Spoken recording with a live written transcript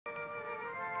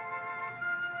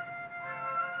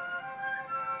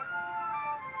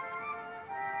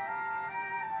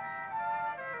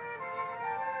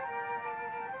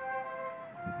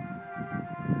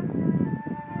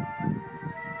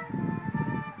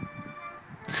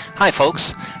Hi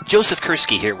folks, Joseph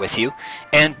Kursky here with you,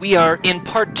 and we are in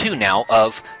part 2 now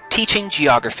of Teaching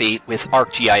Geography with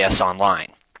ArcGIS Online.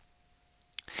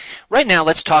 Right now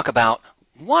let's talk about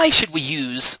why should we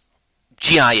use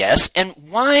GIS and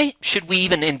why should we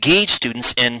even engage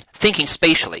students in thinking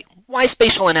spatially? Why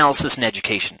spatial analysis in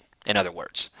education, in other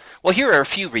words? Well, here are a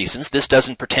few reasons. This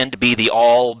doesn't pretend to be the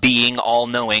all-being,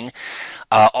 all-knowing,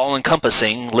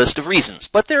 all-encompassing list of reasons,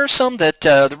 but there are some that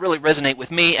really resonate with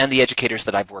me and the educators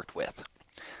that I've worked with.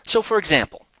 So, for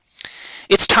example,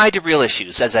 it's tied to real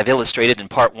issues, as I've illustrated in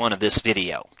part 1 of this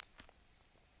video.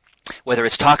 Whether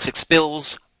it's toxic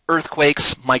spills,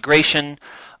 earthquakes, migration,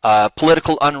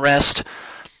 political unrest,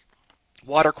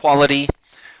 water quality,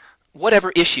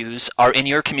 whatever issues are in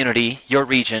your community, your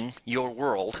region, your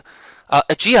world,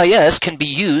 a GIS can be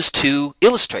used to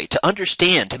illustrate, to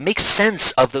understand, to make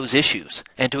sense of those issues,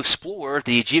 and to explore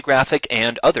the geographic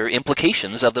and other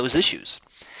implications of those issues.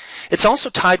 It's also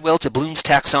tied well to Bloom's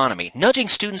taxonomy, nudging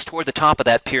students toward the top of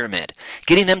that pyramid,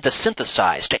 getting them to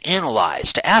synthesize, to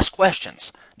analyze, to ask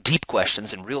questions, deep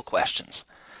questions and real questions.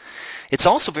 It's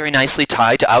also very nicely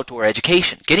tied to outdoor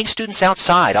education, getting students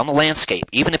outside on the landscape,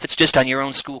 even if it's just on your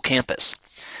own school campus.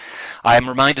 I am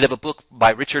reminded of a book by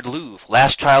Richard Louv,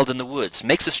 Last Child in the Woods,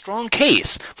 makes a strong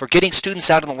case for getting students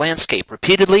out in the landscape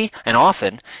repeatedly and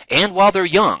often, and while they're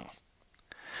young,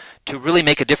 to really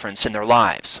make a difference in their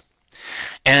lives.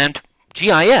 And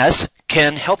GIS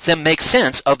can help them make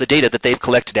sense of the data that they've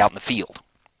collected out in the field.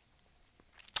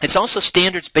 It's also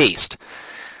standards-based.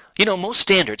 You know, most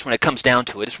standards, when it comes down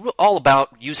to it, is all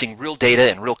about using real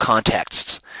data and real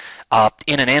contexts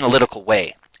in an analytical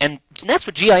way. And that's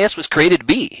what GIS was created to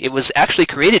be. It was actually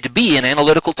created to be an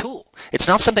analytical tool. It's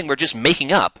not something we're just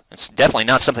making up. It's definitely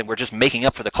not something we're just making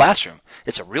up for the classroom.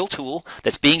 It's a real tool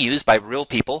that's being used by real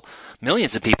people,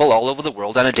 millions of people all over the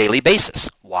world on a daily basis.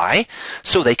 Why?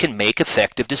 So they can make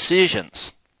effective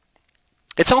decisions.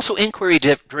 It's also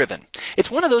inquiry-driven. It's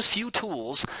one of those few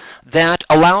tools that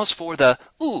allows for the,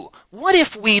 what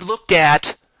if we looked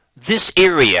at this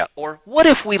area, or what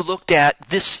if we looked at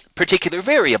this particular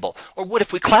variable, or what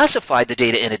if we classified the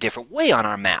data in a different way on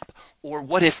our map, or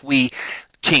what if we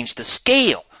changed the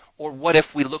scale, or what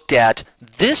if we looked at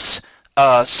this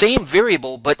same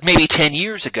variable but maybe 10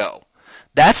 years ago.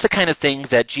 That's the kind of thing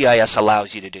that GIS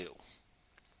allows you to do.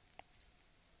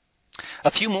 A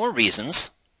few more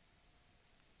reasons.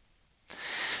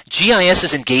 GIS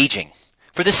is engaging.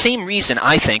 For the same reason,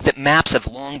 I think, that maps have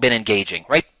long been engaging,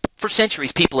 right? For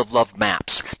centuries, people have loved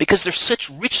maps because they're such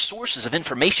rich sources of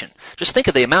information. Just think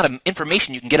of the amount of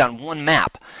information you can get on one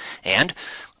map. And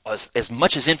as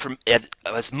much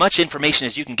information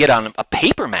as you can get on a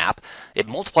paper map,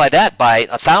 multiply that by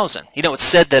 1,000. You know, it's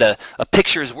said that a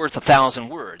picture is worth 1,000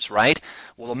 words, right?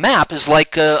 Well, a map is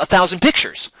like 1,000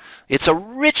 pictures. It's a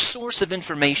rich source of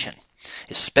information,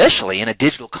 especially in a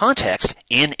digital context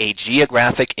in a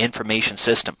geographic information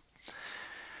system.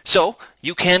 So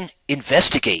you can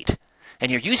investigate,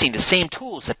 and you're using the same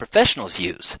tools that professionals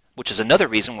use, which is another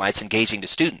reason why it's engaging to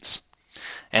students.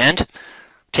 And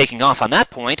taking off on that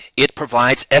point, it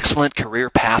provides excellent career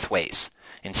pathways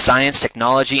in science,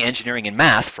 technology, engineering, and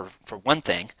math, for one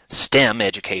thing, STEM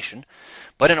education,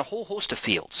 but in a whole host of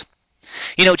fields.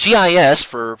 You know, GIS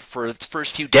for its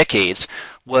first few decades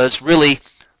was really,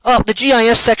 the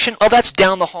GIS section, that's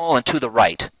down the hall and to the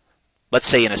right. Let's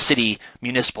say in a city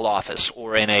municipal office,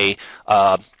 or in a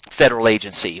federal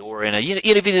agency, or in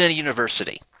even in a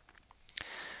university.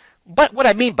 But what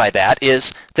I mean by that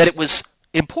is that it was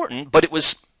important, but it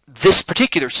was this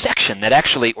particular section that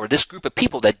actually, or this group of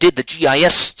people that did the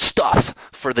GIS stuff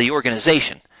for the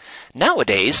organization.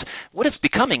 Nowadays, what it's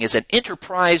becoming is an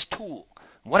enterprise tool.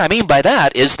 What I mean by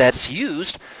that is that it's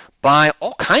used by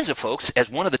all kinds of folks as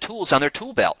one of the tools on their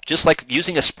tool belt, just like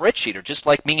using a spreadsheet, or just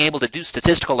like being able to do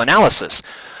statistical analysis,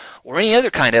 or any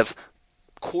other kind of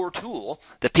core tool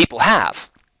that people have.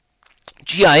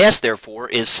 GIS, therefore,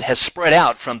 has spread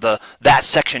out from that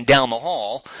section down the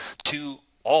hall to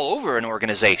all over an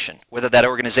organization, whether that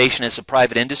organization is a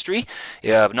private industry,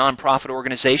 a nonprofit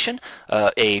organization,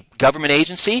 a government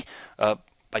agency, a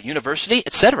university,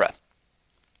 etc.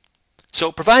 So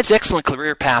it provides excellent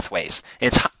career pathways.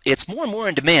 It's more and more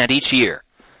in demand each year.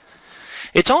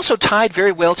 It's also tied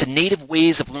very well to native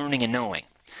ways of learning and knowing.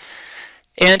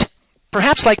 And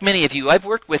perhaps like many of you, I've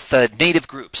worked with native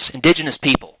groups, indigenous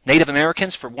people, Native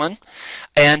Americans for one.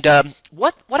 And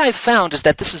what I've found is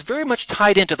that this is very much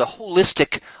tied into the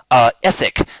holistic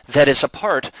ethic that is a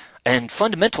part and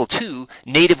fundamental to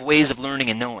native ways of learning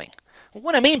and knowing.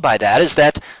 What I mean by that is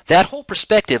that that whole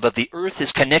perspective of the Earth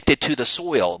is connected to the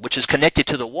soil, which is connected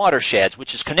to the watersheds,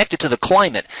 which is connected to the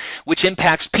climate, which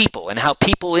impacts people, and how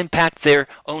people impact their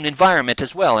own environment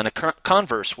as well in a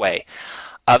converse way.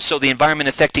 So the environment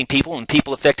affecting people and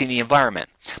people affecting the environment.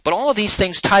 But all of these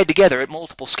things tied together at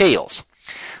multiple scales.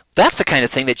 That's the kind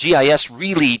of thing that GIS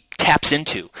really taps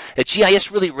into, that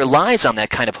GIS really relies on that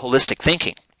kind of holistic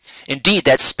thinking. Indeed,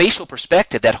 that spatial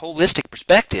perspective, that holistic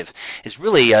perspective, is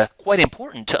really quite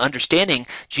important to understanding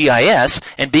GIS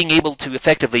and being able to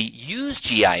effectively use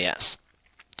GIS.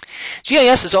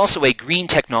 GIS is also a green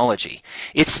technology.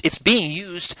 It's being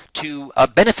used to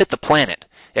benefit the planet.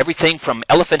 Everything from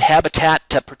elephant habitat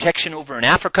to protection over in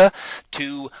Africa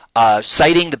to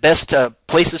citing the best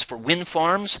places for wind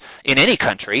farms in any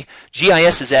country,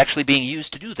 GIS is actually being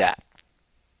used to do that.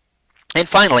 And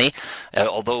finally,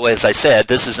 although as I said,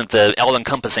 this isn't the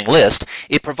all-encompassing list,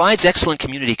 it provides excellent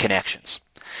community connections.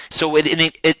 So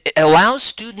it allows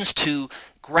students to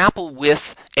grapple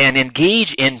with and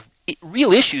engage in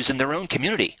real issues in their own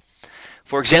community.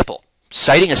 For example,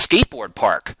 citing a skateboard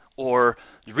park, or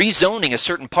rezoning a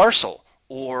certain parcel,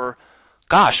 or,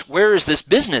 gosh, where is this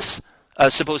business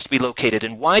supposed to be located,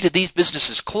 and why did these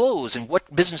businesses close, and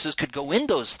what businesses could go in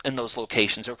those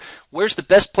locations, or where's the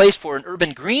best place for an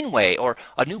urban greenway, or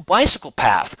a new bicycle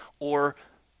path, or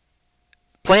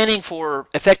planning for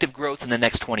effective growth in the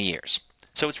next 20 years.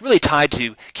 So it's really tied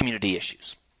to community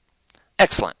issues.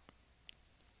 Excellent.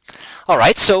 All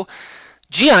right, so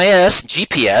GIS,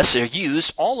 GPS are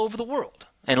used all over the world,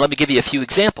 and let me give you a few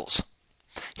examples.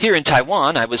 Here in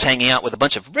Taiwan, I was hanging out with a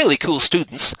bunch of really cool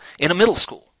students in a middle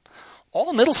school.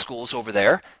 All middle schools over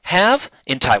there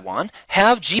in Taiwan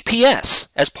have GPS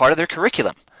as part of their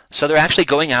curriculum. So they're actually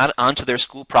going out onto their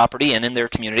school property and in their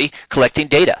community collecting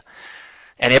data.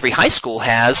 And every high school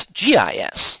has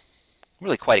GIS.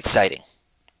 Really quite exciting.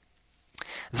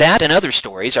 That and other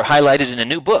stories are highlighted in a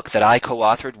new book that I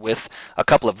co-authored with a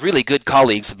couple of really good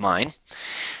colleagues of mine.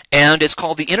 And it's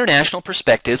called The International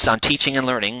Perspectives on Teaching and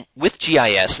Learning with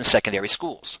GIS in Secondary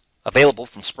Schools, available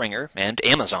from Springer and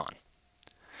Amazon.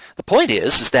 The point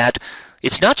is that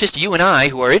it's not just you and I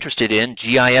who are interested in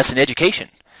GIS in education.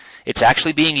 It's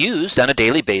actually being used on a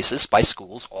daily basis by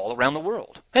schools all around the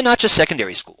world, and not just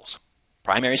secondary schools.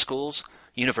 Primary schools,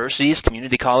 universities,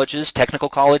 community colleges, technical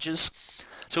colleges.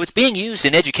 So it's being used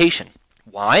in education.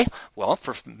 Why? Well,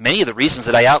 for many of the reasons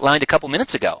that I outlined a couple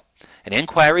minutes ago. An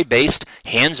inquiry-based,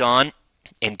 hands-on,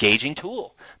 engaging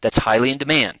tool that's highly in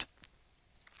demand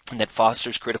and that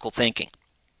fosters critical thinking.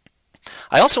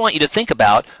 I also want you to think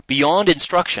about beyond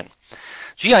instruction.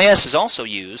 GIS is also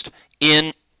used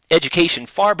in education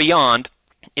far beyond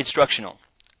instructional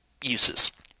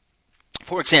uses.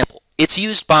 For example, it's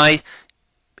used by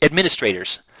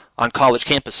administrators on college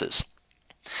campuses.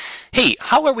 Hey,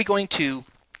 how are we going to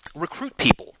recruit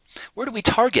people? Where do we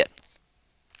target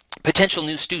potential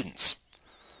new students?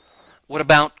 What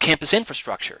about campus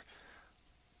infrastructure?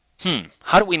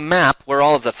 How do we map where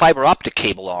all of the fiber optic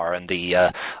cable are and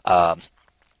the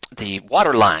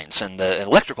water lines and the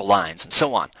electrical lines and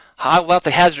so on? How about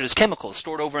the hazardous chemicals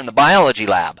stored over in the biology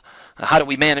lab? How do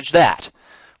we manage that?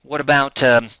 What about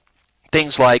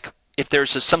things like if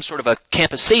there's some sort of a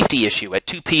campus safety issue at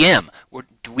 2 p.m.,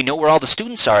 do we know where all the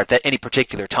students are at any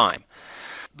particular time?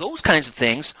 Those kinds of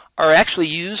things are actually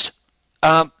used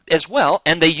as well,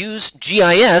 and they use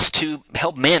GIS to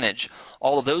help manage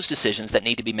all of those decisions that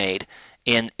need to be made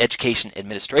in education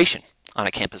administration on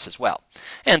a campus as well.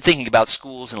 And thinking about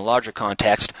schools in a larger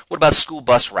context, what about school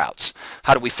bus routes?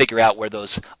 How do we figure out where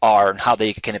those are and how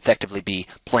they can effectively be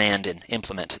planned and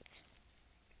implemented?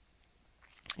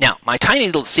 Now, my tiny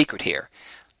little secret here,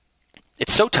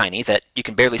 it's so tiny that you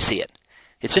can barely see it.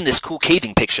 It's in this cool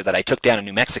caving picture that I took down in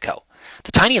New Mexico.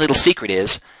 The tiny little secret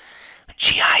is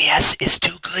GIS is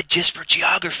too good just for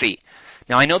geography.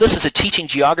 Now, I know this is a Teaching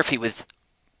Geography with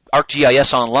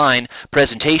ArcGIS Online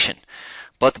presentation,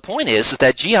 but the point is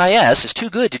that GIS is too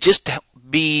good to just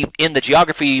be in the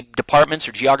geography departments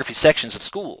or geography sections of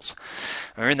schools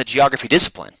or in the geography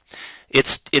discipline.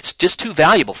 It's just too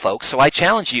valuable, folks, so I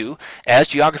challenge you as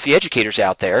geography educators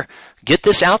out there, get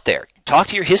this out there. Talk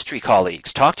to your history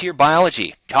colleagues, talk to your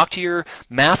biology, talk to your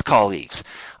math colleagues,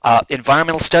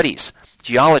 environmental studies,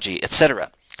 geology,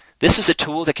 etc. This is a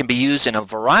tool that can be used in a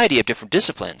variety of different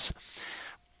disciplines,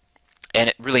 and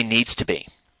it really needs to be.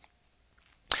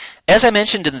 As I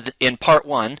mentioned in part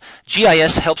 1,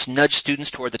 GIS helps nudge students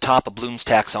toward the top of Bloom's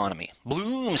taxonomy.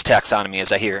 Bloom's taxonomy,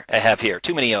 as I have here.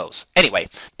 Too many O's. Anyway,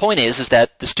 the point is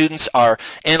that the students are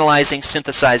analyzing,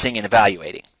 synthesizing, and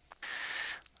evaluating.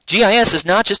 GIS is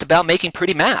not just about making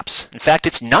pretty maps. In fact,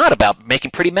 it's not about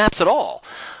making pretty maps at all.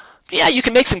 yeah, you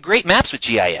can make some great maps with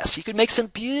GIS. You can make some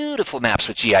beautiful maps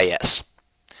with GIS.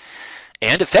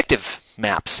 And effective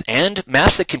maps, and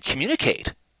maps that can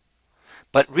communicate.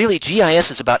 But really,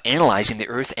 GIS is about analyzing the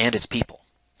Earth and its people.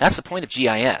 That's the point of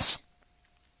GIS.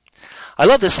 I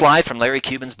love this slide from Larry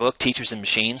Cuban's book, Teachers and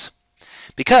Machines,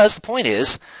 because the point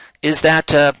is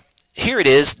that here it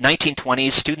is,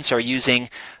 1920s, students are using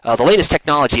the latest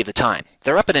technology of the time.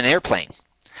 They're up in an airplane.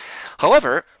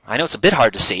 However, I know it's a bit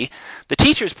hard to see, the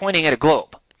teacher is pointing at a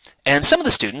globe. And some of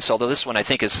the students, although this one I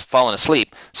think has fallen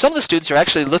asleep, some of the students are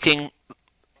actually looking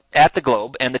at the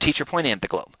globe and the teacher pointing at the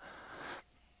globe.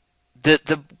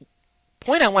 The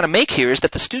point I want to make here is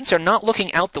that the students are not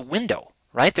looking out the window,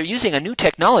 right? They're using a new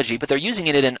technology, but they're using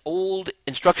it in an old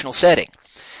instructional setting.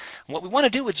 What we want to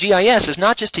do with GIS is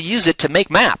not just to use it to make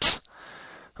maps,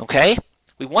 okay?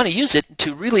 We want to use it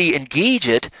to really engage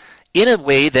it in a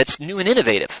way that's new and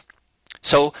innovative.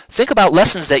 So think about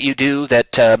lessons that you do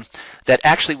that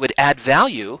actually would add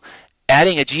value,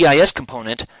 adding a GIS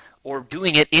component or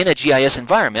doing it in a GIS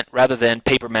environment rather than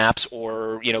paper maps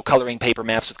or coloring paper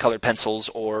maps with colored pencils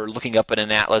or looking up at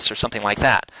an atlas or something like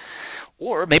that.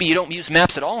 Or maybe you don't use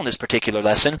maps at all in this particular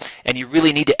lesson and you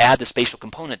really need to add the spatial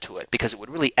component to it because it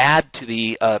would really add to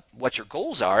the what your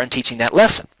goals are in teaching that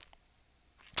lesson.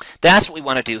 That's what we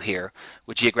want to do here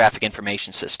with geographic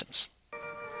information systems.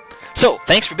 So,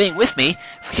 thanks for being with me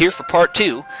here for part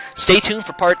 2. Stay tuned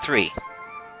for part 3.